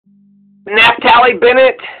Naftali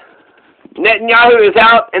Bennett. Netanyahu is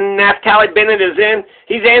out and Naftali Bennett is in.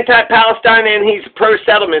 He's anti-Palestine and he's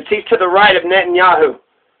pro-settlements. He's to the right of Netanyahu.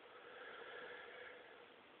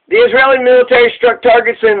 The Israeli military struck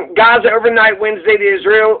targets in Gaza overnight Wednesday. The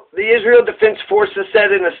Israel Defense Forces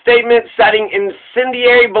said in a statement, citing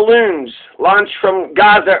incendiary balloons launched from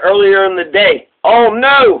Gaza earlier in the day. Oh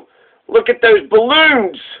no! Look at those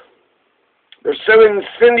balloons! They're so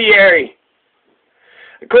incendiary.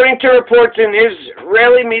 According to reports in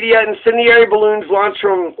Israeli media, incendiary balloons launched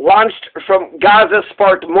from Gaza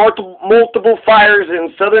sparked multiple fires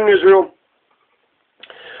in southern Israel.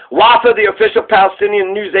 Wafa, the official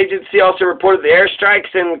Palestinian news agency, also reported the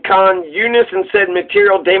airstrikes in Khan Yunis and said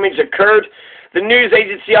material damage occurred. The news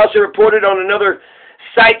agency also reported on another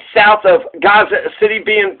site south of Gaza City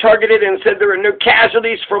being targeted and said there were no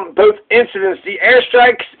casualties from both incidents. The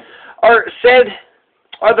airstrikes are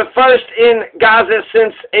the first in Gaza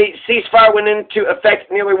since a ceasefire went into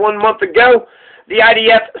effect nearly 1 month ago. The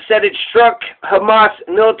IDF said it struck Hamas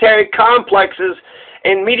military complexes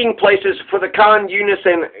and meeting places for the Khan Yunis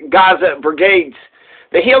and Gaza brigades.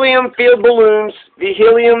 The helium-filled balloons,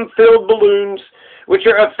 which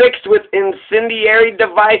are affixed with incendiary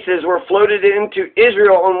devices, were floated into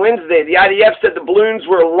Israel on Wednesday. The IDF said the balloons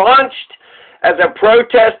were launched as a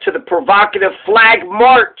protest to the provocative flag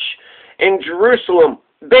march in Jerusalem.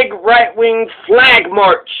 Big right-wing flag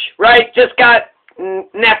march, right? Just got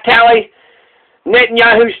Netanyahu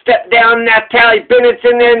stepped down, Naftali Bennett's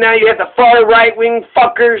in there, now you have the far right-wing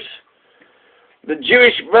fuckers, the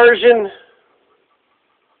Jewish version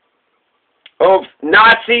of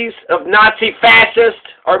Nazis, of Nazi fascists,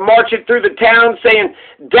 are marching through the town saying,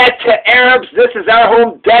 death to Arabs, this is our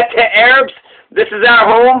home, death to Arabs, this is our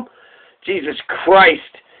home. Jesus Christ.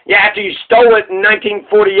 Yeah, after you stole it in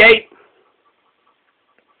 1948.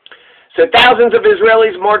 So thousands of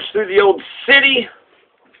Israelis marched through the old city.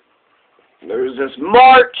 There was this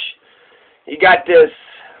march. You got this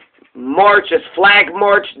march, this flag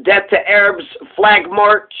march, Death to Arabs flag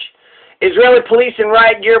march. Israeli police in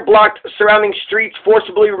riot gear blocked surrounding streets,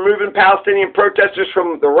 forcibly removing Palestinian protesters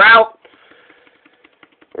from the route.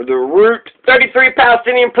 33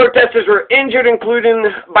 Palestinian protesters were injured, including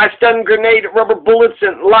by stun grenade, rubber bullets,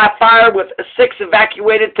 and live fire, with 6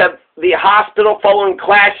 evacuated to the hospital following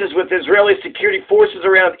clashes with Israeli security forces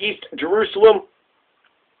around East Jerusalem.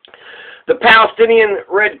 The Palestinian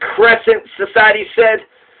Red Crescent Society said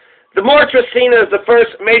the march was seen as the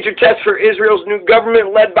first major test for Israel's new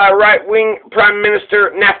government, led by right-wing Prime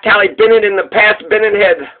Minister Naftali Bennett. In the past, Bennett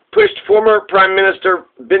had pushed former Prime Minister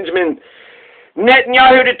Benjamin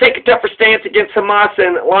Netanyahu to take a tougher stance against Hamas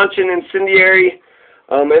and the launching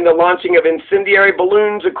of incendiary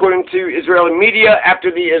balloons, according to Israeli media.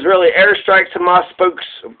 After the Israeli airstrikes, Hamas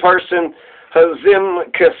spokesperson Hazim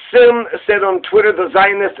Qasim said on Twitter, the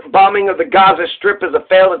Zionist bombing of the Gaza Strip is a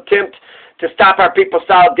failed attempt to stop our people's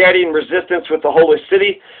solidarity and resistance with the holy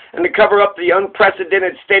city, and to cover up the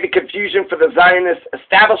unprecedented state of confusion for the Zionist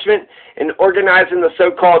establishment in organizing the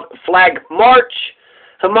so-called Flag March.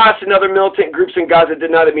 Hamas and other militant groups in Gaza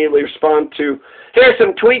did not immediately respond to. Here are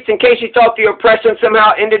some tweets. In case you thought the oppression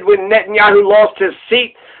somehow ended when Netanyahu lost his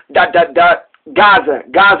seat, ...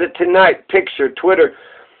 Gaza tonight, picture, Twitter.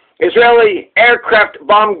 Israeli aircraft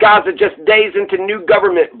bombed Gaza just days into new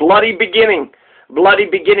government. Bloody beginning. Bloody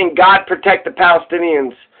beginning. God protect the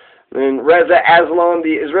Palestinians. And Reza Aslan,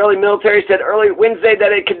 the Israeli military, said early Wednesday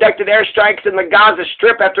that it conducted airstrikes in the Gaza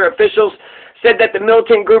Strip after officials said that the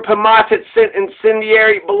militant group Hamas had sent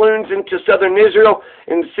incendiary balloons into southern Israel.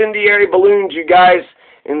 Incendiary balloons, you guys.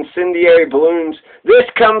 Incendiary balloons. This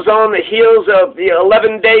comes on the heels of the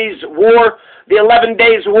 11 days war. The 11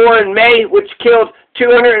 days war in May, which killed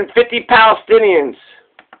 250 Palestinians.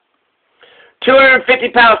 250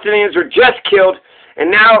 Palestinians were just killed,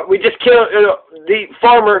 and now we just killed a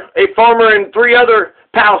farmer, and 3 other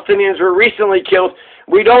Palestinians were recently killed.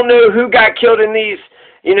 We don't know who got killed in these,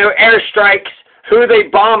 airstrikes. Who are they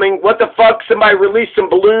bombing? What the fuck? Somebody released some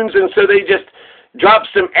balloons, and so they just dropped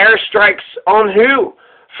some airstrikes on who?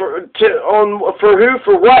 For who?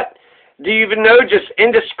 For what? Do you even know? Just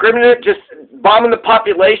indiscriminate, just bombing the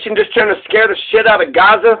population, just trying to scare the shit out of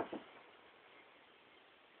Gaza?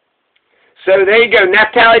 So there you go.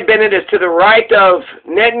 Naftali Bennett is to the right of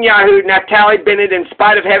Netanyahu. Naftali Bennett, in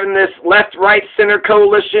spite of having this left-right-center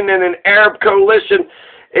coalition and an Arab coalition,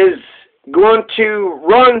 is going to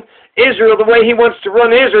run Israel the way he wants to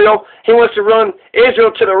run Israel. He wants to run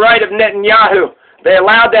Israel to the right of Netanyahu. They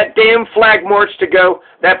allowed that damn flag march to go.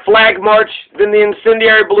 That flag march, then the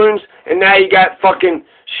incendiary balloons, and now you got fucking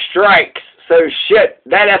strikes. So shit,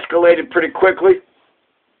 that escalated pretty quickly.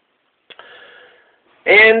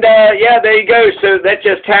 And, yeah, there you go. So that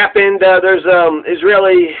just happened. There's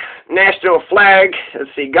Israeli national flag. Let's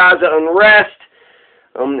see, Gaza unrest.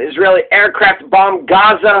 Israeli aircraft bomb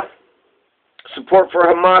Gaza. Support for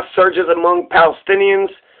Hamas surges among Palestinians,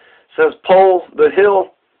 says Poll the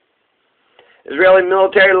Hill. Israeli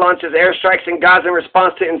military launches airstrikes in Gaza in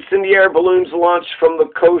response to incendiary balloons launched from the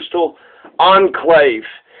coastal enclave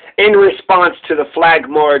in response to the flag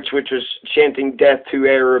march, which was chanting death to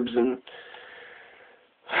Arabs. And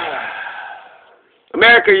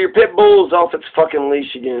America, your pit bull's off its fucking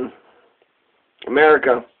leash again.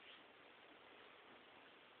 America.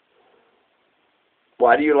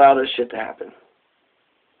 Why do you allow this shit to happen?